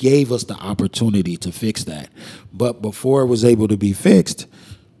 And he gave us the opportunity to fix that. But before it was able to be fixed,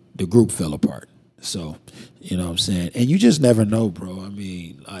 the group fell apart. So, you know what I'm saying? And you just never know, bro. I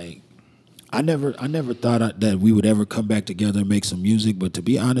mean, like, I never thought that we would ever come back together and make some music. But to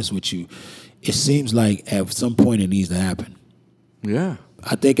be honest with you, it seems like at some point it needs to happen. Yeah.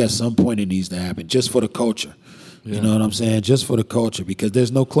 I think at some point it needs to happen, just for the culture. Yeah. You know what I'm saying? Just for the culture, because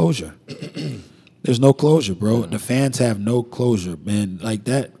there's no closure. There's no closure, bro. The fans have no closure, man. Like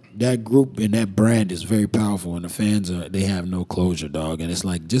that group and that brand is very powerful, and the fans they have no closure, dog. And it's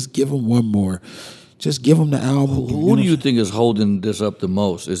like, just give them one more. Just give them the album. Who do you think is holding this up the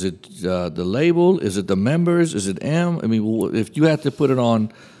most? Is it the label? Is it the members? Is it M? I mean, if you had to put it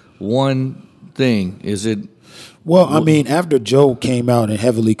on one thing, is it? Well, I mean, after Joe came out and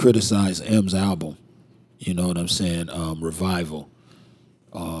heavily criticized M's album, you know what I'm saying? Revival.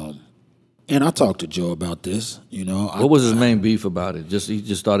 And I talked to Joe about this. You know, what was his main beef about it? He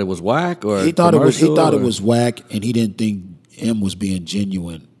just thought it was whack, or he thought it was whack, and he didn't think M was being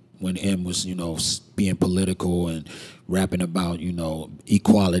genuine when M was, being political and rapping about,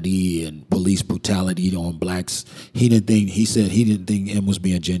 equality and police brutality on blacks. He said he didn't think M was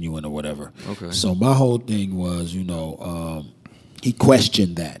being genuine or whatever. Okay. So my whole thing was, he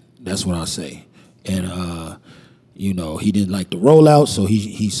questioned that. That's what I say. And, he didn't like the rollout, so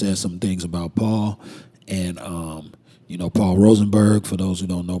he said some things about Paul. And, Paul Rosenberg, for those who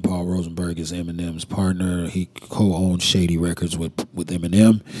don't know, Paul Rosenberg is Eminem's partner. He co-owned Shady Records with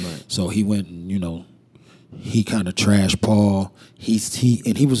Eminem. Right. So he went and, he kind of trashed Paul.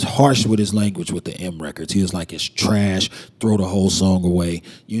 He was harsh with his language with the M records. He was like, it's trash, throw the whole song away.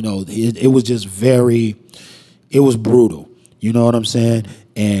 It was just it was brutal. You know what I'm saying?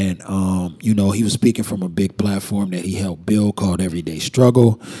 And, he was speaking from a big platform that he helped build called Everyday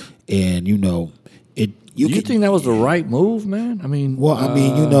Struggle. And, you think that was the right move, man? I mean,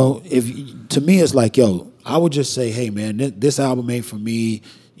 if to me it's like, yo, I would just say, hey, man, this album ain't for me,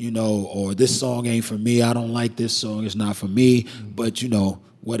 or this song ain't for me. I don't like this song. It's not for me. But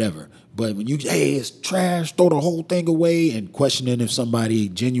whatever. But when it's trash, throw the whole thing away, and questioning if somebody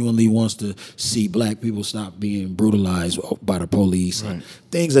genuinely wants to see black people stop being brutalized by the police, right, and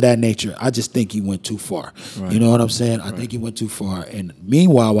things of that nature, I just think he went too far. Right. You know what I'm saying? I think he went too far. And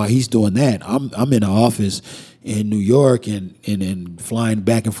meanwhile, while he's doing that, I'm in the office, in New York and flying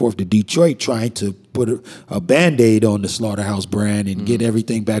back and forth to Detroit trying to put a Band-Aid on the Slaughterhouse brand and get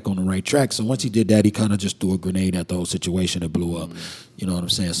everything back on the right track. So once he did that, he kind of just threw a grenade at the whole situation and blew up. You know what I'm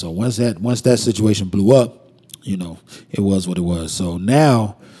saying? So once that situation blew up, you know, it was what it was. So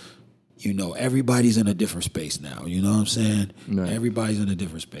now, you know, everybody's in a different space now. You know what I'm saying? Right. Everybody's in a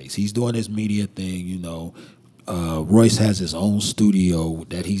different space. He's doing his media thing, you know. Royce has his own studio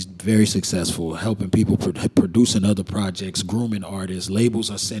that he's very successful, helping people producing other projects, grooming artists.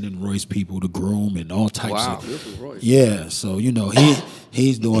 Labels are sending Royce people to groom and all types of. Royce. Yeah, so you know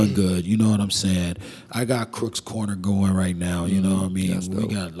he's doing good. You know what I'm saying? I got Crook's Corner going right now. You know what I mean? We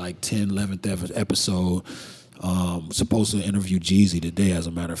got like 11th episode. Supposed to interview Jeezy today, as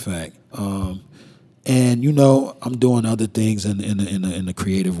a matter of fact. And you know, I'm doing other things in the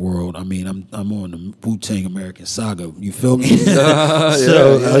creative world. I mean, I'm on the Wu-Tang American Saga. You feel me? You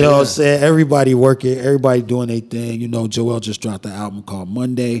know what I'm saying? Everybody working, everybody doing their thing. You know, Joel just dropped the album called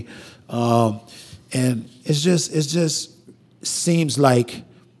Monday, and it's just seems like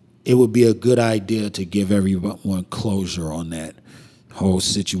it would be a good idea to give everyone closure on that whole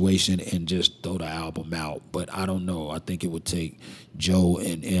situation and just throw the album out. But I don't know. I think it would take Joe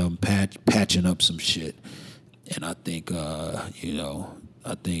and M patching up some shit. And I think, because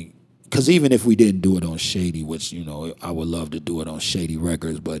even if we didn't do it on Shady, which, you know, I would love to do it on Shady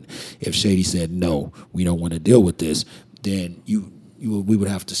Records, but if Shady said, no, we don't want to deal with this, then we would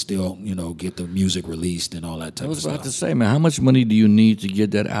have to still, you know, get the music released and all that type of stuff. I was about to say, man, how much money do you need to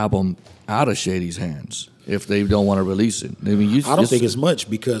get that album out of Shady's hands if they don't want to release it? I mean, I don't think it's much,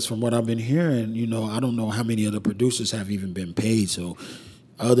 because from what I've been hearing, you know, I don't know how many other producers have even been paid. So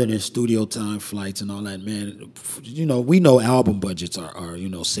other than studio time, flights, and all that, man, you know, we know album budgets are you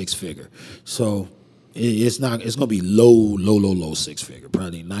know, 6-figure. So it's going to be low 6-figure.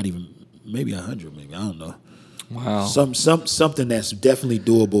 Probably not even, maybe 100, maybe, I don't know. Wow. Something that's definitely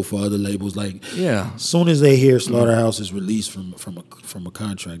doable for other labels. Like, yeah, as soon as they hear Slaughterhouse is released from a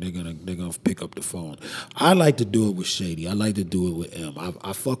contract, they're gonna pick up the phone. I like to do it with Shady. I like to do it with M.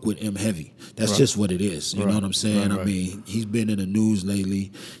 I fuck with M heavy. That's just what it is. You know what I'm saying? I mean, he's been in the news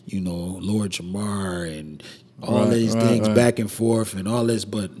lately. You know, Lord Jamar and all these things back and forth and all this.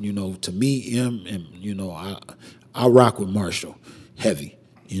 But you know, to me, M, and you know, I rock with Marshall heavy.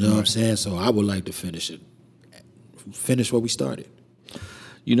 You know what I'm saying? So I would like to finish what we started.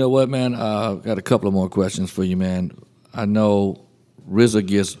 You know what, man? Got a couple of more questions for you, man. I know RZA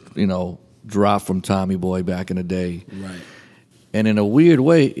gets, you know, dropped from Tommy Boy back in the day. Right. And in a weird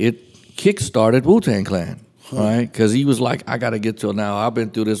way, it kick-started Wu-Tang Clan, right? Because he was like, I got to get to it now. I've been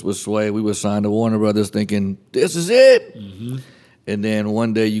through this with Sway. We were signed to Warner Brothers thinking, this is it. Mm-hmm. And then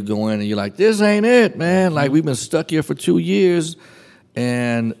one day you go in and you're like, this ain't it, man. Like, we've been stuck here for 2 years.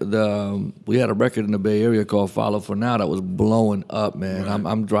 And we had a record in the Bay Area called Follow For Now that was blowing up, man. Right.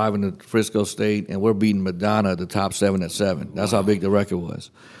 I'm driving to Frisco State, and we're beating Madonna at the top 7 at 7. That's how big the record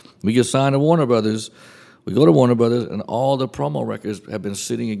was. We get signed to Warner Brothers. We go to Warner Brothers, and all the promo records have been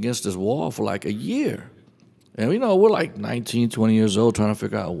sitting against this wall for like a year. And, you know, we're like 19, 20 years old trying to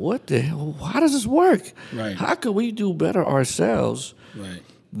figure out, what the hell, how does this work? Right. How could we do better ourselves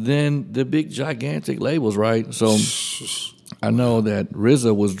than the big, gigantic labels, right? So I know that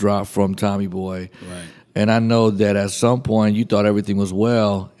RZA was dropped from Tommy Boy, and I know that at some point you thought everything was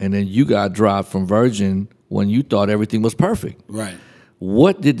well, and then you got dropped from Virgin when you thought everything was perfect. Right.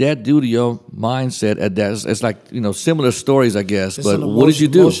 What did that do to your mindset at that? It's like, you know, similar stories, I guess, but what did you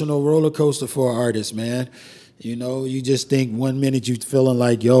do? It's an emotional roller coaster for an artist, man. You know, you just think one minute you feeling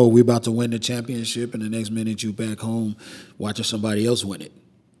like, yo, we about to win the championship, and the next minute you back home watching somebody else win it.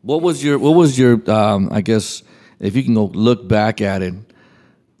 What was your I guess, if you can go look back at it,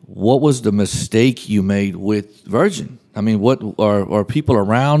 what was the mistake you made with Virgin? I mean, what are people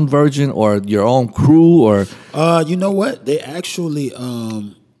around Virgin or your own crew or? You know what? They actually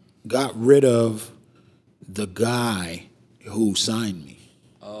got rid of the guy who signed me.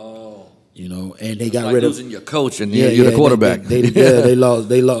 Oh. You know, and they got rid of losing your coach and you're the quarterback. They lost.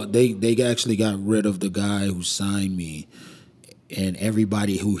 They actually got rid of the guy who signed me. And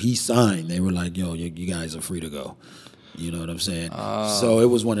everybody who he signed, they were like, yo, you guys are free to go. You know what I'm saying? So it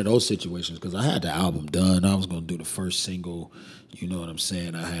was one of those situations, because I had the album done. I was going to do the first single. You know what I'm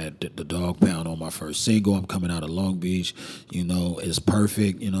saying? I had the Dog Pound on my first single. I'm coming out of Long Beach. You know, it's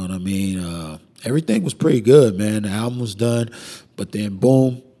perfect. You know what I mean? Everything was pretty good, man. The album was done. But then,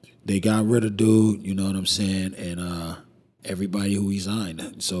 boom, they got rid of dude. You know what I'm saying? And everybody who he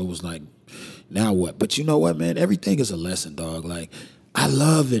signed. So it was like, now what? But you know what, man? Everything is a lesson, dog. Like, I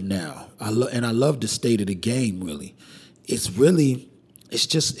love it now. I love the state of the game, really. It's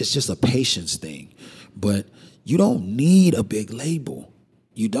just a patience thing. But you don't need a big label.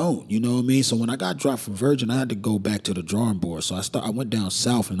 You don't, you know what I mean? So when I got dropped from Virgin, I had to go back to the drawing board. So I went down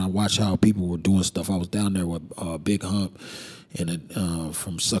south and I watched how people were doing stuff. I was down there with Big Hump and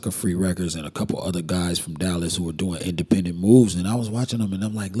from Sucker Free Records and a couple other guys from Dallas who were doing independent moves. And I was watching them and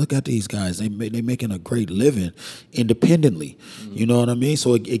I'm like, look at these guys. They making a great living independently. Mm-hmm. You know what I mean?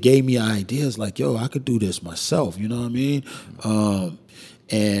 So it gave me ideas like, yo, I could do this myself. You know what I mean?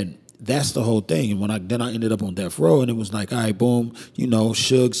 And that's the whole thing. And then I ended up on Death Row, and it was like, all right, boom, you know,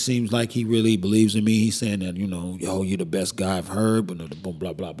 Suge seems like he really believes in me. He's saying that, you know, yo, you're the best guy I've heard, but boom,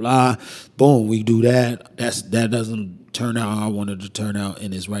 blah, blah, blah. Boom, we do that. That doesn't turn out how I wanted to turn out,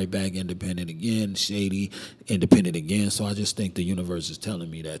 and it's right back independent again, shady, independent again. So I just think the universe is telling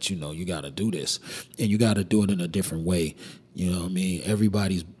me that, you know, you got to do this, and you got to do it in a different way. You know what I mean?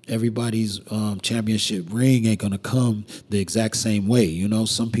 Everybody's championship ring ain't gonna come the exact same way. You know,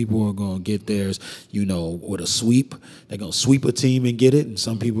 some people are gonna get theirs, you know, with a sweep. They're gonna sweep a team and get it, and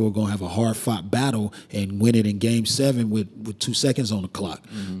some people are gonna have a hard fought battle and win it in Game 7 with 2 seconds on the clock.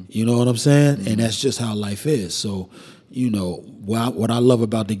 Mm-hmm. You know what I'm saying? Mm-hmm. And that's just how life is. So, you know, what I love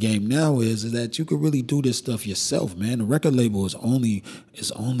about the game now is that you can really do this stuff yourself, man. The record label is only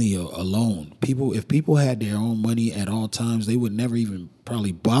a loan. If people had their own money at all times, they would never even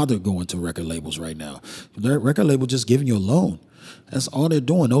probably bother going to record labels right now. The record label just giving you a loan. That's all they're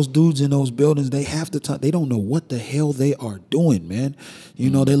doing. Those dudes in those buildings, they have the time. They don't know what the hell they are doing, man. You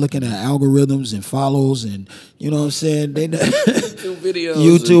know, they're looking at algorithms and follows and, you know what I'm saying? They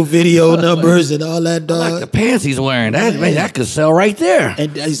YouTube video numbers and all that, dog. I like the pants he's wearing. That could sell right there.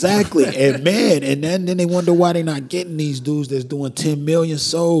 And exactly. And man, and then they wonder why they're not getting these dudes that's doing 10 million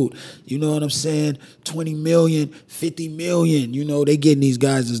sold. You know what I'm saying? 20 million, 50 million. You know, they getting these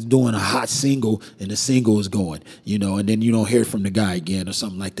guys that's doing a hot single and the single is going, you know, and then you don't hear from the guy again or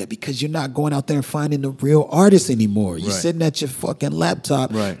something like that because you're not going out there and finding the real artist anymore. You're sitting at your fucking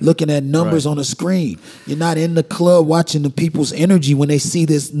laptop looking at numbers on a screen. You're not in the club watching the people's energy when they see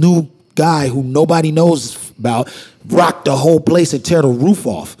this new guy who nobody knows about rock the whole place and tear the roof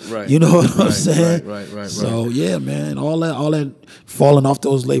off. Right. You know what I'm saying? Right. So yeah, man, all that falling off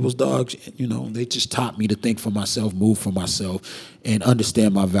those labels, dogs, you know, they just taught me to think for myself, move for myself, and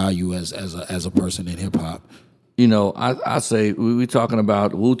understand my value as a person in hip hop. You know, I say we're talking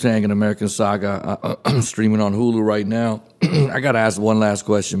about Wu-Tang and American Saga streaming on Hulu right now. I got to ask one last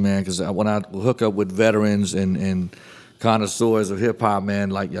question, man, because when I hook up with veterans and connoisseurs of hip-hop, man,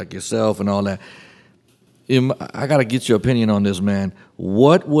 like yourself and all that, I got to get your opinion on this, man.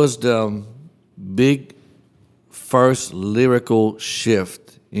 What was the big first lyrical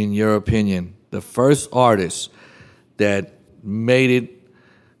shift, in your opinion, the first artist that made it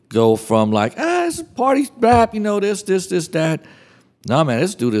go from like, it's a party rap, you know, this, that. No, man,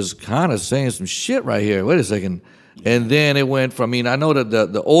 this dude is kind of saying some shit right here. Wait a second. And then it went from, I mean, I know that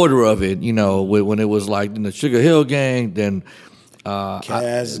the order of it, you know, when it was like in the Sugar Hill Gang, then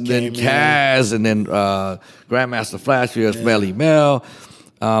Kaz, and then Grandmaster Flash Fierce, Melly Mel.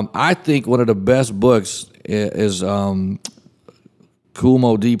 I think one of the best books is Kool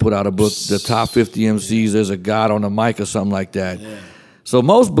Moe Dee put out a book, The Top 50 MCs. There's a God on the Mic or something like that. Yeah. So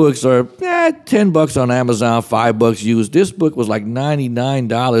most books are $10 on Amazon, $5 used. This book was like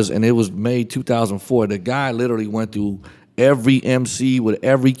 $99, and it was made 2004. The guy literally went through every MC with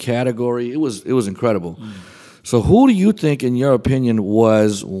every category. It was incredible. Mm. So who do you think, in your opinion,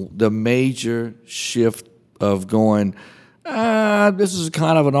 was the major shift of going, this is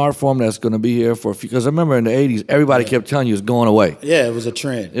kind of an art form that's going to be here for a few? Because I remember in the 80s, everybody kept telling you it's going away. Yeah, it was a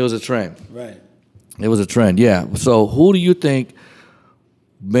trend. It was a trend. Right. It was a trend, yeah. So who do you think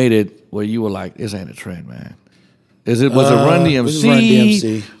made it where you were like, this ain't a trend, man? Was it Run DMC? It was Run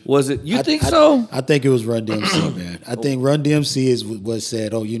DMC. Was it? You think so? I think it was Run DMC, man. I think Run DMC is what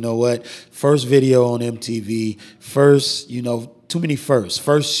said, oh, you know what? First video on MTV. First, you know, too many firsts.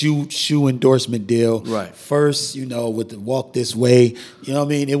 First shoe endorsement deal. Right. First, you know, with the Walk This Way. You know what I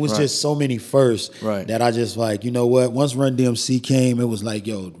mean? It was just so many firsts that I just like, you know what? Once Run DMC came, it was like,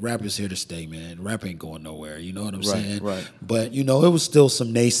 yo, rap is here to stay, man. Rap ain't going nowhere. You know what I'm saying? Right. But, you know, it was still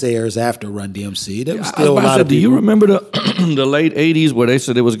some naysayers after Run DMC. There was still a lot of people. Do you remember the late 80s where they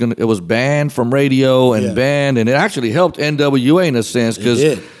said it was banned from radio and banned, and it actually helped NWA in a sense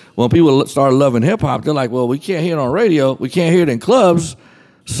because when people started loving hip hop, they're like, well, we can't hear it on radio, we can't hear it in clubs,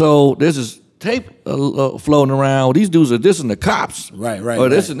 so this is tape floating around. These dudes are dissing the cops, right. Or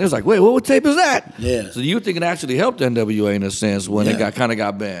this and it's like, wait, what tape is that? Yeah. So you think it actually helped NWA in a sense when it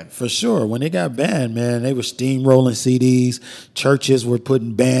got banned? For sure. When it got banned, man, they were steamrolling CDs. Churches were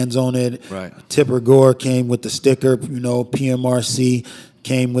putting bands on it. Right. Tipper Gore came with the sticker, you know, PMRC.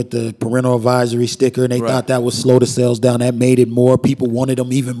 came with the parental advisory sticker, and they Right. thought that would slow the sales down. That made it more. People wanted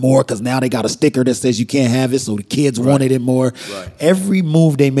them even more because now they got a sticker that says you can't have it, so the kids wanted it more. Right. Every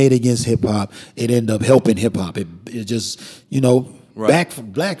move they made against hip hop, it ended up helping hip hop. It just, Right.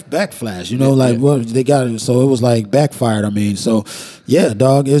 backflash. Well, they got it, so it was like backfired. I mean, so yeah,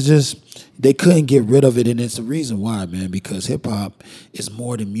 dog. It's just. They couldn't get rid of it, and it's the reason why, man, because hip-hop is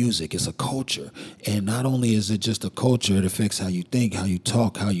more than music. It's a culture. And not only is it just a culture, it affects how you think, how you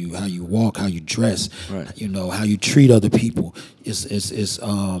talk, how you walk, how you dress, Right. How you treat other people.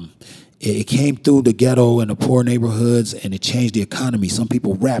 It came through the ghetto and the poor neighborhoods, and it changed the economy. Some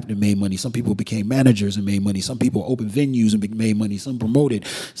people rapped and made money. Some people became managers and made money. Some people opened venues and made money. Some promoted.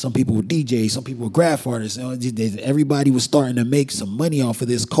 Some people were DJs. Some people were graph artists. Everybody was starting to make some money off of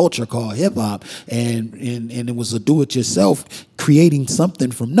this culture called hip hop, and it was a do-it-yourself, creating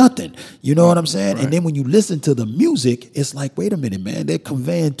something from nothing. You know what I'm saying? Right. And then when you listen to the music, it's like, wait a minute, man. They're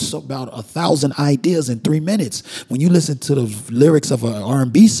conveying about 1,000 ideas in 3 minutes. When you listen to the lyrics of an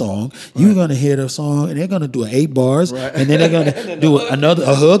R&B song, you're gonna hear the song, and they're gonna do 8 bars, and then they're gonna do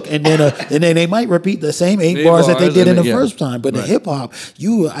a hook, and then they might repeat the same 8 bars that they did in the first time. But the hip hop,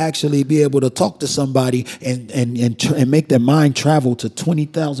 you will actually be able to talk to somebody and make their mind travel to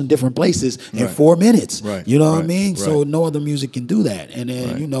 20,000 different places in 4 minutes. Right. You know what I Right. mean? Right. So no other music can do that. And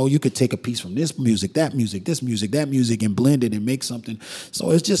then you could take a piece from this music, that music, this music, that music, and blend it and make something.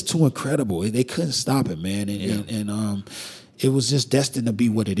 So it's just too incredible. They couldn't stop it, man. And it was just destined to be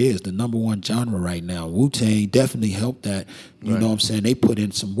what it is, the number one genre right now. Wu-Tang definitely helped that. You know what I'm saying? They put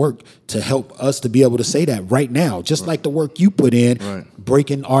in some work to help us to be able to say that right now. Just like the work you put in,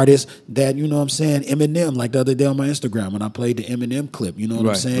 breaking artists that, you know what I'm saying, Eminem, like the other day on my Instagram when I played the Eminem clip, you know what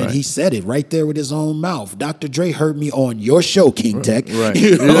I'm saying? He said it right there with his own mouth. Dr. Dre heard me on your show, King Tech. Right.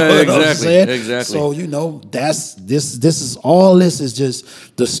 You know what I'm saying? Exactly. So, this is just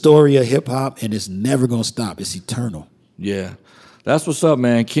the story of hip-hop, and it's never going to stop. It's eternal. Yeah. That's what's up,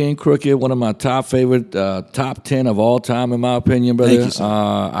 man. King Crooked, one of my top 10 of all time, in my opinion, brother. Thank you, sir.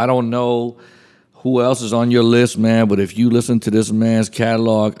 I don't know who else is on your list, man, but if you listen to this man's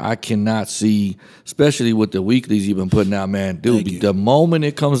catalog, I cannot see, especially with the weeklies you've been putting out, man. Dude, the moment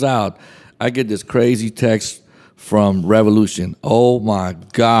it comes out, I get this crazy text from Revolution. Oh my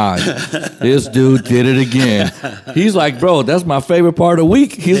God, this dude did it again. He's like, bro, that's my favorite part of the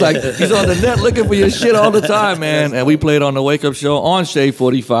week. He's like, he's on the net looking for your shit all the time, man. And we played on the Wake Up Show on Shade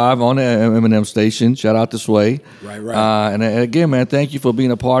 45 on the Eminem station. Shout out to Sway. Right. And again, man, thank you for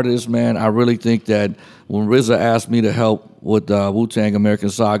being a part of this, man. I really think that when RZA asked me to help with Wu-Tang American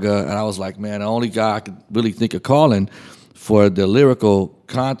Saga, and I was like, man, the only guy I could really think of calling for the lyrical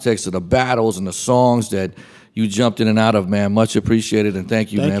context of the battles and the songs that you jumped in and out of, man. Much appreciated, and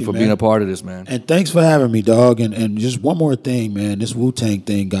thank you, man, for being a part of this, man. And thanks for having me, dog. And just one more thing, man. This Wu-Tang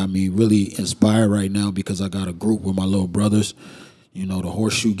thing got me really inspired right now because I got a group with my little brothers, the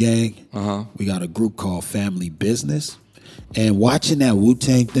Horseshoe Gang. We got a group called Family Business. And watching that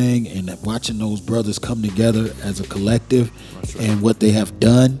Wu-Tang thing and watching those brothers come together as a collective and what they have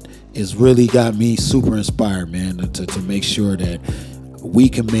done has really got me super inspired, man, to make sure that we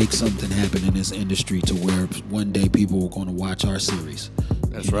can make something happen in this industry to where one day people are going to watch our series.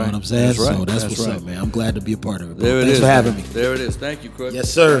 That's You know what I'm saying? So that's what's up, man. I'm glad to be a part of it, bro. There it Thanks is, for having man. me. There it is. Thank you, Crook.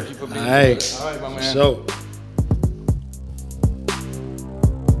 Yes, sir. Thank you for being All right. All right, my man. So.